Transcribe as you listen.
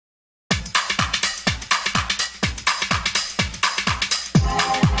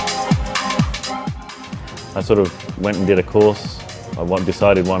I sort of went and did a course. I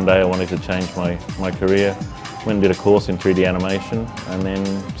decided one day I wanted to change my career. Went and did a course in 3D animation and then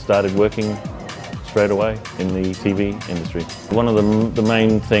started working straight away in the TV industry. One of the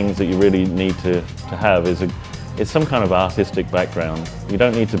main things that you really need to have is some kind of artistic background. You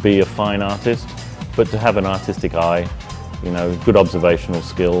don't need to be a fine artist, but to have an artistic eye, you know, good observational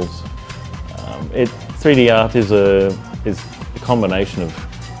skills. 3D art is a combination of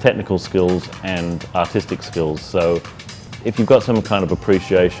technical skills and artistic skills. So if you've got some kind of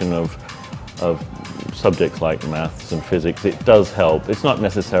appreciation of subjects like maths and physics, it does help. It's not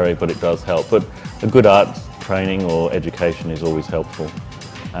necessary, but it does help. But a good art training or education is always helpful.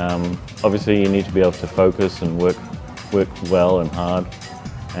 Obviously, you need to be able to focus and work well and hard,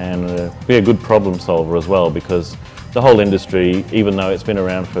 and be a good problem solver as well, because the whole industry, even though it's been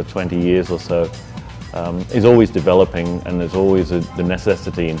around for 20 years or so, is always developing, and there's always the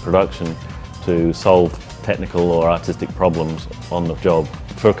necessity in production to solve technical or artistic problems on the job.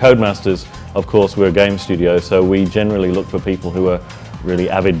 For Codemasters, of course, we're a game studio, so we generally look for people who are really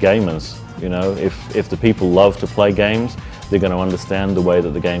avid gamers. You know, if the people love to play games, they're going to understand the way that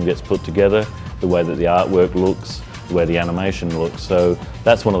the game gets put together, the way that the artwork looks, the way the animation looks. So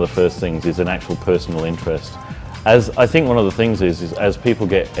that's one of the first things, is an actual personal interest. I think one of the things is as people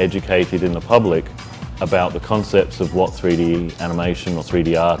get educated in the public about the concepts of what 3D animation or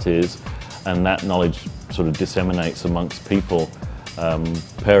 3D art is, and that knowledge sort of disseminates amongst people,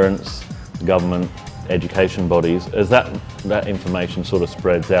 parents, government, education bodies, as that information sort of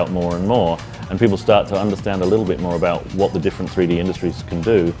spreads out more and more, and people start to understand a little bit more about what the different 3D industries can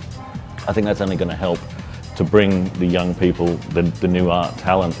do, I think that's only going to help to bring the young people, the new art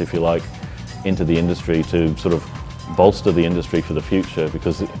talent, if you like, into the industry, to sort of bolster the industry for the future,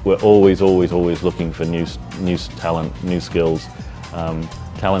 because we're always looking for new talent, new skills,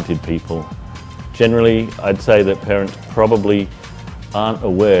 talented people. Generally, I'd say that parents probably aren't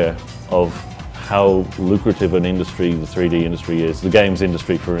aware of how lucrative an industry the 3D industry is. The games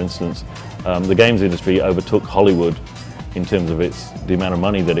industry, for instance. The games industry overtook Hollywood in terms of the amount of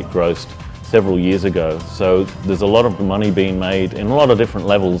money that it grossed several years ago. So there's a lot of money being made in a lot of different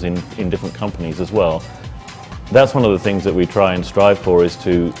levels in different companies as well. That's one of the things that we try and strive for, is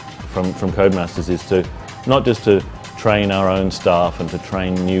from Codemasters, is to not just to train our own staff and to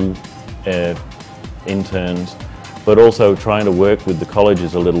train new interns, but also trying to work with the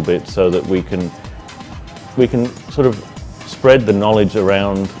colleges a little bit, so that we can sort of spread the knowledge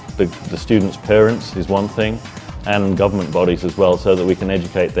around the students' parents is one thing, and government bodies as well, so that we can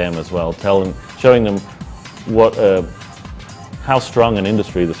educate them as well, showing them how strong an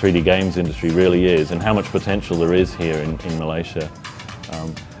industry the 3D games industry really is, and how much potential there is here in Malaysia.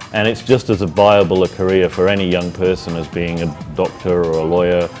 And it's just as viable a career for any young person as being a doctor or a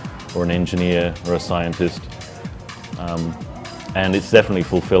lawyer or an engineer or a scientist. And it's definitely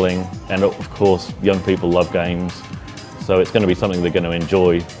fulfilling, and of course young people love games, so it's going to be something they're going to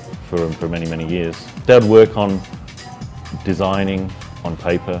enjoy for many years. They'll work on designing on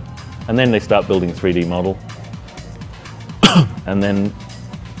paper, and then they start building a 3D model. And then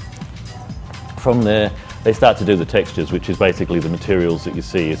from there they start to do the textures, which is basically the materials that you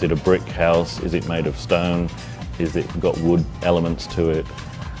see. Is it a brick house? Is it made of stone? Is it got wood elements to it?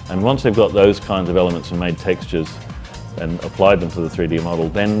 And once they've got those kinds of elements and made textures and applied them to the 3D model,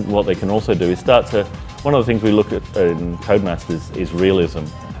 then what they can also do is one of the things we look at in Codemasters is realism.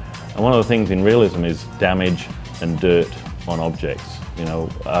 And one of the things in realism is damage and dirt on objects. You know,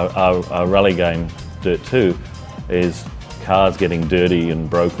 our rally game, DIRT2, is cars getting dirty and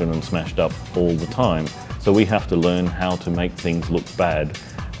broken and smashed up all the time. So we have to learn how to make things look bad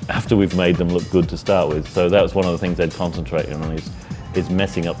after we've made them look good to start with. So that was one of the things they'd concentrate on, is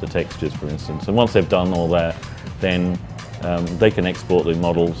messing up the textures, for instance. And once they've done all that, then they can export the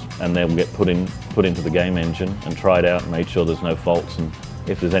models, and they'll get put into the game engine and tried out and made sure there's no faults. And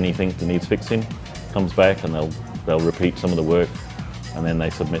if there's anything that needs fixing, comes back and they'll repeat some of the work, and then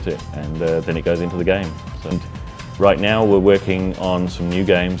they submit it, and then it goes into the game. So, right now we're working on some new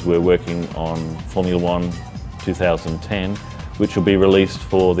games. We're working on Formula 1 2010, which will be released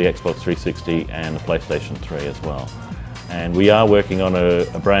for the Xbox 360 and the PlayStation 3 as well. And we are working on a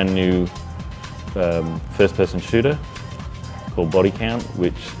brand new first-person shooter called Body Count,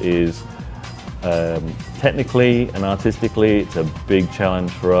 which is technically and artistically, it's a big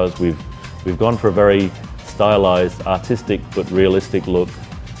challenge for us. We've gone for a very stylized, artistic but realistic look,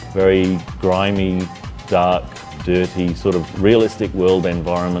 very grimy, dark, dirty, sort of realistic world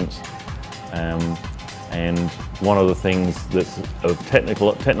environments. And one of the things that's a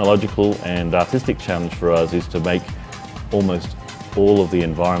technological and artistic challenge for us is to make almost all of the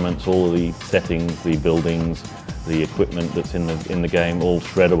environments, all of the settings, the buildings, the equipment that's in the game, all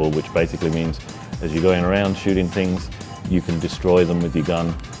shreddable, which basically means as you're going around shooting things, you can destroy them with your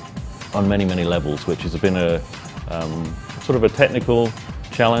gun on many, many levels, which has been a sort of a technical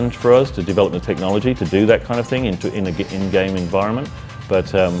challenge for us to develop the technology to do that kind of thing in an in-game environment.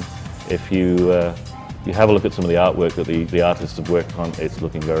 But if you have a look at some of the artwork that the artists have worked on, it's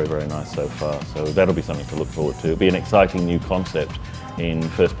looking very, very nice so far. So that'll be something to look forward to. It'll be an exciting new concept in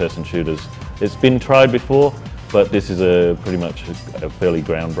first-person shooters. It's been tried before, but this is pretty much a fairly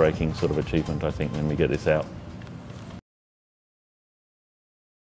groundbreaking sort of achievement, I think, when we get this out.